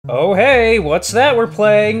Oh hey, what's that we're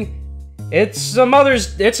playing? It's our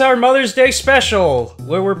Mother's Day special,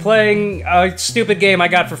 where we're playing a stupid game I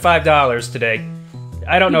got for $5 today.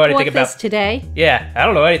 I don't know anything about this today. Yeah, I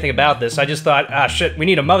don't know anything about this. I just thought, ah shit, we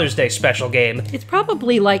need a Mother's Day special game. It's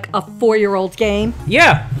probably like a 4-year-old game.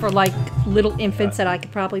 Yeah. For like little infants that I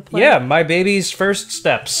could probably play. Yeah, my baby's first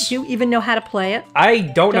steps. Do you even know how to play it? I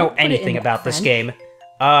don't know anything about this game.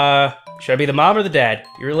 Should I be the mom or the dad?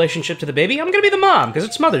 Your relationship to the baby? I'm gonna be the mom, because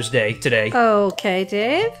it's Mother's Day today. Okay,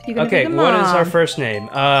 Dave. You're gonna be the mom. Okay, what is our first name?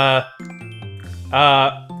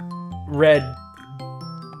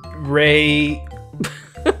 Ray...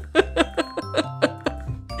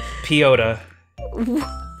 Piota. Where do you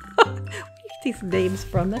get these names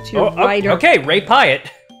from? That's your writer. Okay, Ray Pyatt.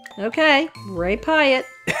 Okay, Ray Pyatt.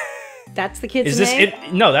 That's the kid's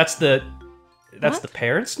name? No, that's the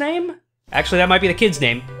parent's name? Actually, that might be the kid's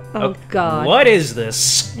name. Oh, God. What is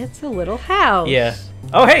this? It's a little house. Yeah.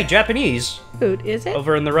 Oh, hey, Japanese. Food, is it?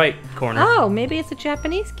 Over in the right corner. Oh, maybe it's a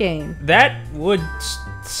Japanese game. That would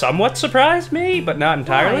somewhat surprise me, but not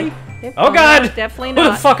entirely. Why? Oh, God! Definitely not.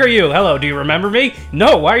 Who the fuck are you? Hello, do you remember me?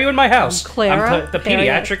 No, why are you in my house? I'm Clara. I'm the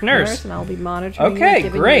pediatric nurse. And I'll be monitoring okay, you,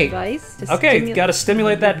 giving great. you advice Okay, gotta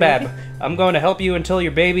stimulate that bab. I'm going to help you until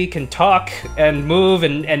your baby can talk and move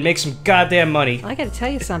and make some goddamn money. I gotta tell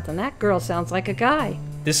you something. That girl sounds like a guy.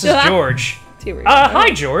 This is George.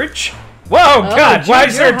 Hi, George. Whoa, God, why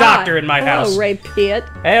is there a doctor in my house? Hello, Ray Pitt.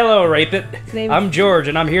 Hello, Ray Pitt. I'm George,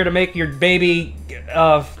 and I'm here to make your baby,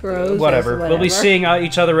 whatever. We'll be seeing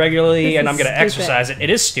each other regularly, and I'm gonna exercise it.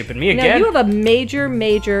 It is stupid. Me again? Now, you have a major,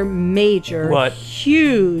 what?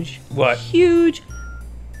 Huge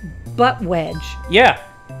butt wedge. Yeah,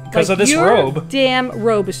 because of this robe. Your damn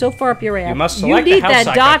robe is so far up your ass. You must select You need the house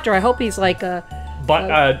that doctor. I hope he's like a...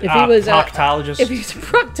 if he was proctologist. If he's a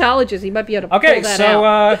proctologist, he might be able to pull that out. Okay,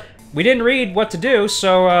 so, we didn't read what to do,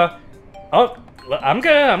 so, I'm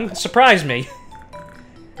gonna surprise me.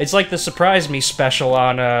 It's like the surprise me special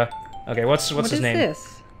on, okay, what's his name? What is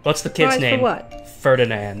this? What's the kid's name? For what?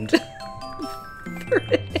 Ferdinand.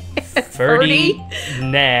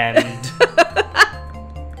 Ferdinand.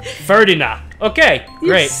 Ferdinand. Okay,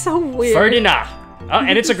 great. You're so weird. Ferdinand.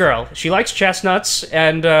 And it's a girl. She likes chestnuts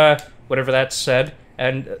and, whatever that said.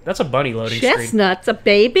 And that's a bunny loading screen. Chestnuts? A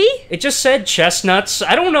baby? It just said chestnuts.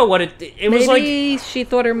 I don't know what it was like. Maybe she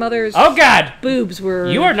thought her mother's boobs were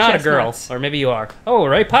You are not chestnuts. a girl. Or maybe you are. Oh,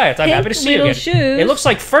 Ray Pyatt, I'm happy to see you again. Shoes. It looks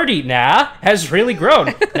like Ferdinand has really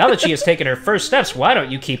grown. Now that she has taken her first steps, why don't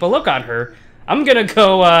you keep a look on her? I'm gonna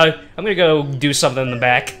go do something in the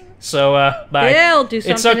back. So, bye. They'll do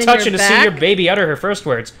something It's so touching to see your baby utter her first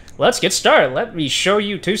words. Let's get started. Let me show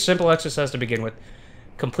you 2 simple exercises to begin with.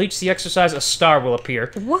 Completes the exercise, a star will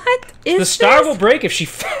appear. What is The star will break if she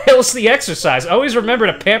fails the exercise. Always remember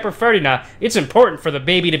to pamper Ferdinand. It's important for the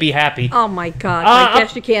baby to be happy. Oh my God, I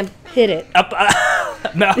guess you can't hit it.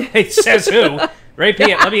 No, it says who? Ray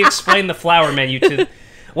Pyatt, let me explain the flower menu to...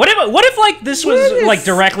 What if like this was like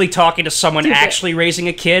directly talking to someone actually raising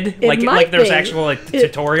a kid? Like there's actual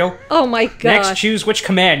tutorial? Oh my God. Next, choose which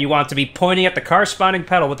command you want to be pointing at the corresponding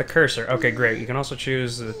pedal with the cursor. Okay, great. You can also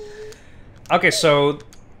choose... this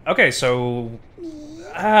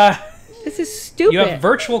is stupid. You have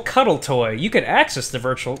virtual cuddle toy. You can access the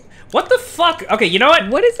virtual... What the fuck? Okay, you know what?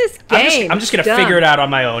 What is this game? I'm just gonna figure it out on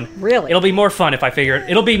my own. Really? It'll be more fun if I figure it.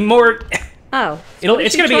 It'll be more... Oh.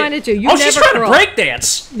 It's gonna be... trying to do? She's trying to break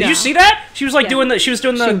dance! Did you see that? She was like doing the... She was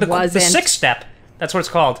doing the 6-step. That's what it's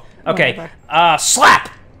called. Okay. Slap!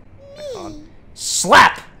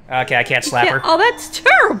 Slap! Okay, I can't slap her. Oh, that's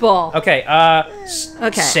terrible. Okay,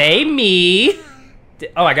 say me.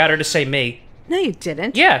 Oh, I got her to say me. No, you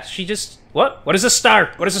didn't. Yeah, she just... What? What is a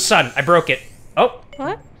star? What is a sun? I broke it. Oh.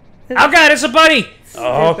 What? Oh, God, it's a bunny!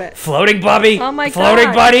 Oh, floating bunny! Oh, my God.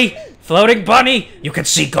 Floating bunny! Floating bunny! You can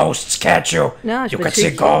see ghosts, can't you? No, you can see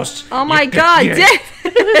ghosts. Oh, my God,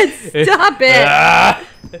 stop it!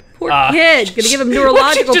 Poor kid. Gonna give him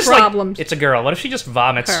neurological problems. It's a girl. What if she just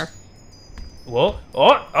vomits? Her. Whoa!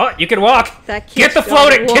 Oh! You can walk. Get the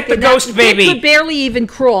floating. Get the ghost baby. He could barely even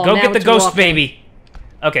crawl. Go get the ghost baby.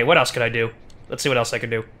 Okay, what else could I do? Let's see what else I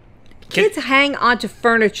can do. Kids hang onto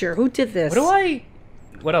furniture. Who did this?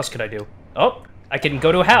 What else could I do? Oh, I can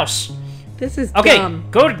go to a house. This is dumb.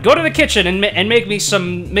 Go to the kitchen and make me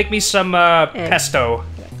some pesto.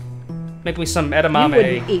 Make me some edamame. You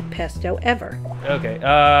wouldn't eat pesto ever. Okay.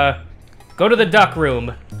 Go to the duck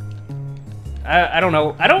room. I don't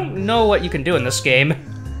know. I don't know what you can do in this game.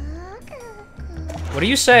 What are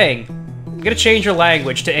you saying? I'm gonna change your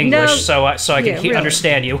language to English so I can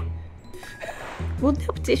understand you. Well,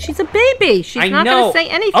 no, she's a baby. She's not gonna say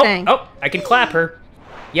anything. Oh, I can clap her.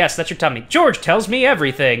 Yes, that's your tummy. George tells me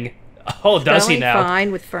everything. Oh, does he now?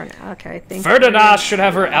 Fine with Fern. Okay, thank you. Ferdinand should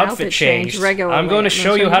have her outfit changed. Regularly. I'm going to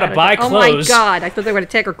show you how to buy clothes. Oh my god, I thought they were going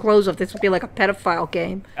to take her clothes off. This would be like a pedophile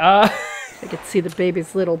game. I could see the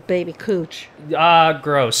baby's little baby cooch.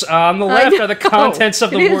 Gross. On the left are the contents of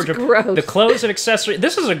the wardrobe. Gross. The clothes and accessories.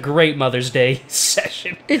 This is a great Mother's Day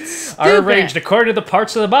session. It's stupid. Are arranged according to the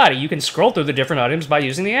parts of the body. You can scroll through the different items by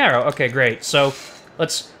using the arrow. Okay, great. So,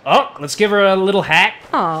 let's give her a little hat.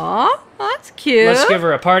 Aw, that's cute. Let's give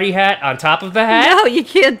her a party hat on top of the hat. No, you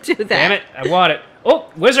can't do that. Damn it, I want it. Oh,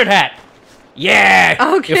 wizard hat.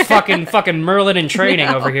 Yeah! Okay. You're fucking Merlin in training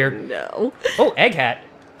over here. No. Oh, egg hat.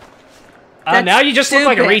 Now you just look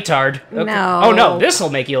like a retard. Okay. No. Oh no, this'll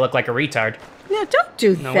make you look like a retard. No, don't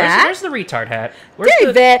do No, that. where's the retard hat? Where's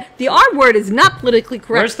David, the R word is not politically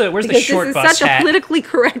correct. Where's the short bus hat? This is such a politically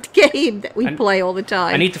correct game that we play all the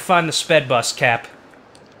time. I need to find the sped bus cap.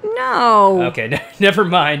 No. Okay, never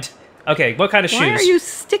mind. Okay, what kind of shoes? Why are you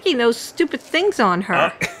sticking those stupid things on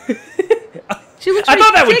her? She looks I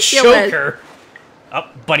thought that would ridiculous. choke her. Oh,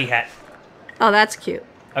 buddy hat. Oh, that's cute.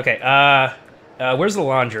 Okay, where's the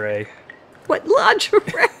lingerie? What lingerie?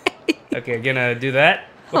 Okay, gonna do that.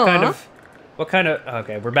 What kind of?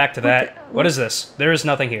 Okay, we're back to that. What is this? There is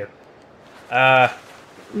nothing here. No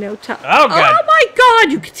time. Oh god. Oh my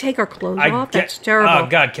god! You can take our clothes off. That's terrible. Oh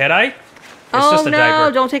god, can I? It's just a no!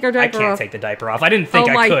 diaper. Don't take our diaper off. I can't take the diaper off. I didn't think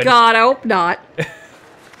I could. Oh my god! I hope not.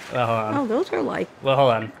 Well, hold on. Oh, those are like. Well,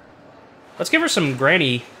 hold on. Let's give her some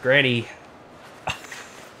granny.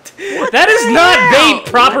 That is not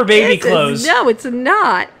proper baby clothes. No, it's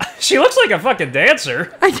not. She looks like a fucking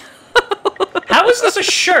dancer. I know. How is this a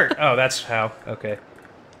shirt? Oh, that's how. Okay.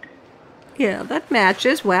 Yeah, that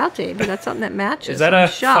matches. Wow, David, that's something that matches. Is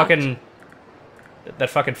that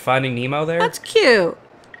fucking Finding Nemo there? That's cute.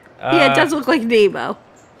 Yeah, it does look like Nemo.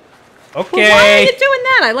 Okay. Well, why are you doing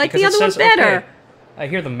that? I like the other one better. Okay. I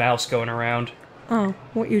hear the mouse going around. Oh,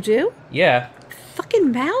 what you do? Yeah.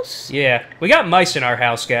 Fucking mouse? Yeah. We got mice in our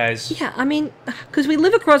house, guys. Yeah, I mean, because we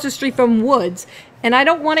live across the street from woods, and I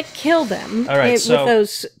don't want to kill them. All right, with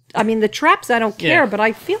those. I mean, the traps, I don't care, but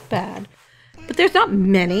I feel bad. But there's not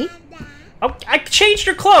many. Oh, I changed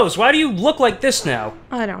your clothes. Why do you look like this now?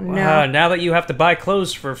 I don't know. Now that you have to buy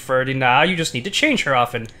clothes for Ferdy, now you just need to change her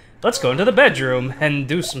often. Let's go into the bedroom and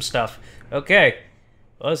do some stuff. Okay.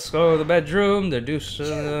 Let's go to the bedroom to do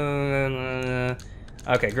some...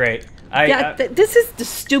 Okay, great. This is the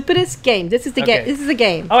stupidest game. This is the game. This is a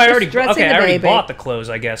game. Oh, I already bought the clothes,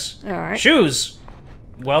 I guess. All right. Shoes.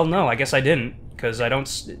 Well, no, I guess I didn't, because I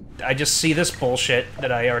just see this bullshit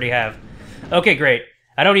that I already have. Okay, great.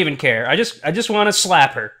 I don't even care. I just want to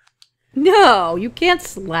slap her. No, you can't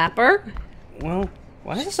slap her. Well,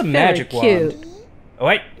 why is this a magic cute. wand? Oh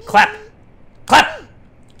wait, clap, clap,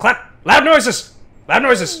 clap! Loud noises, loud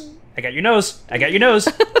noises. I got your nose. I got your nose.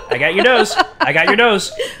 I got your nose. I got your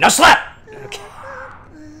nose. Now slap. Okay.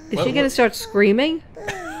 Is she gonna start screaming?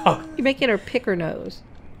 Oh. You're making her pick her nose.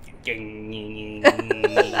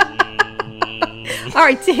 All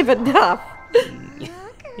right, David, enough.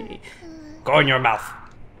 Go in your mouth.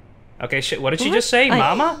 Okay, what did she just say,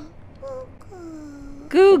 Mama?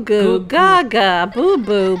 Goo goo, gaga, boo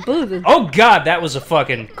boo, boo. Oh God, that was a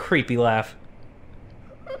fucking creepy laugh.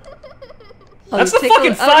 That's the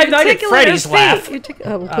fucking Five Nights at Freddy's laugh.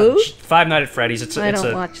 Who? Five Nights at Freddy's. I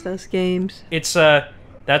don't watch those games. It's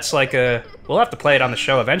that's like a. We'll have to play it on the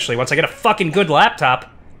show eventually once I get a fucking good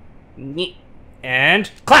laptop.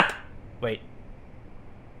 And clap. Wait.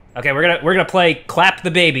 Okay, we're gonna play Clap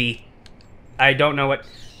the Baby. I don't know what.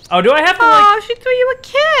 Oh, do I have to like? Oh, she threw you a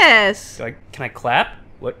kiss. Can I clap?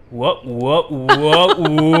 What? Gross.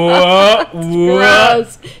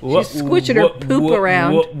 She's squishing her poop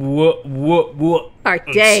around. All right,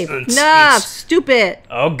 Dave. Enough. Stupid.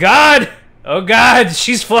 Oh God. Oh God.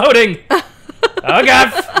 She's floating. Oh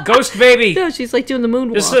God. Ghost baby. No, she's like doing the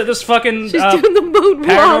moonwalk. This fucking. She's doing the moonwalk.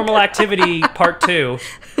 Paranormal Activity Part 2.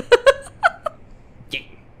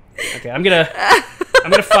 Okay, I'm gonna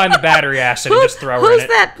find the battery acid and just throw her in it. Who's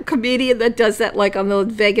that comedian that does that like on the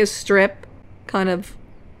Vegas Strip, kind of?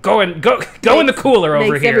 Go in the cooler over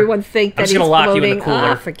here. Makes everyone think that I'm just gonna lock floating. you in the cooler.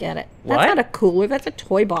 Ah, forget it. What? That's not a cooler. That's a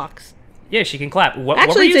toy box. Yeah, she can clap.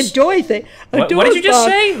 Actually, it's a toy thing. What did you just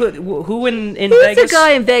say? Who in Who's Vegas? Who's the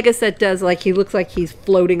guy in Vegas that does like he looks like he's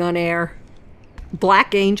floating on air?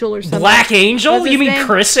 Black Angel or something? Black Angel? You mean name?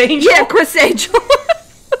 Chris Angel? Yeah, Chris Angel.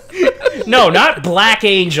 No, not Black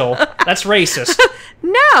Angel. That's racist.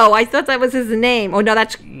 No, I thought that was his name. Oh no,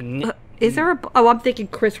 that's. Is there a? Oh, I'm thinking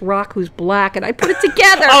Chris Rock, who's black, and I put it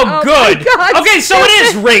together. Oh, good. Okay, so it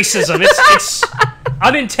is racism. It's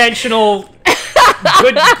unintentional.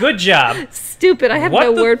 Good job. stupid. I have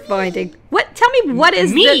no word finding. What? Tell me what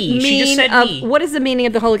is the meaning of what is the meaning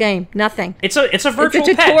of the whole game? Nothing. It's a virtual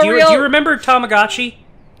pet. Do you remember Tamagotchi?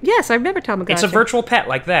 Yes, I remember Tamagotchi. It's a virtual pet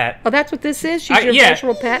like that. Oh, that's what this is? She's your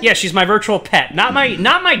virtual pet? Yeah, she's my virtual pet. Not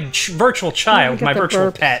my virtual child, my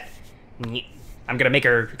virtual pet. I'm gonna make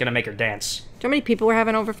her dance. Do you know how many people we're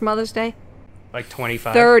having over for Mother's Day? Like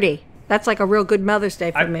 25. 30. That's like a real good Mother's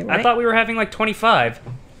Day for me, right? I thought we were having like 25.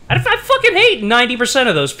 I fucking hate 90%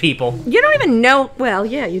 of those people. You don't even know. Well,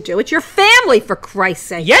 yeah, you do. It's your family, for Christ's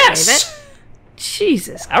sake. Yes. David.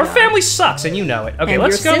 Jesus. Our family sucks, and you know it. Okay,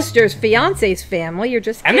 let's go. Your sister's fiance's family. You're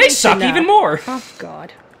just. And they suck even more. Oh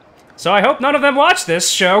God. So I hope none of them watch this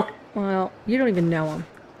show. Well, you don't even know them.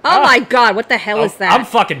 Oh my God! What the hell is that? I'm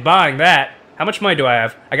fucking buying that. How much money do I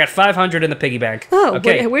have? I got 500 in the piggy bank. Oh,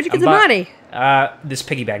 okay. Where'd you get the money? This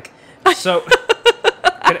piggy bank. So,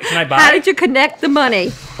 can I buy it? How did you connect the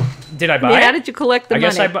money? Did I buy it? How did you collect the money?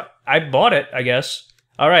 I guess I bought it, I guess.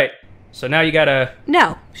 All right. So now you gotta...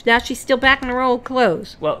 No. Now she's still back in her old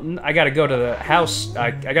clothes. Well, I gotta go to the house.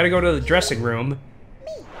 I gotta go to the dressing room.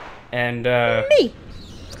 And, Me.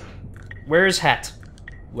 Where's Hat?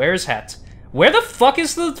 Where's Hat? Where the fuck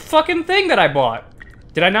is the fucking thing that I bought?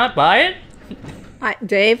 Did I not buy it?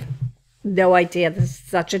 Dave, no idea. This is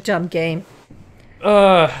such a dumb game.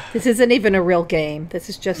 This isn't even a real game. This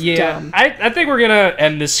is just dumb. I think we're gonna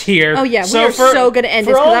end this here. Oh yeah, we're so gonna end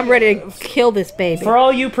this because I'm ready to kill this baby. For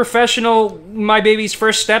all you professional My Baby's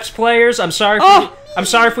First Steps players, I'm sorry. I'm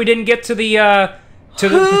sorry if we didn't get to the to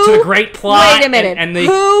the great plot. Wait a minute.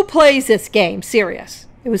 Who plays this game? Serious?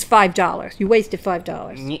 It was $5. You wasted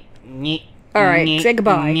 $5. All right, say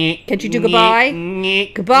goodbye. Can't you do goodbye?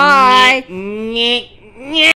 Goodbye.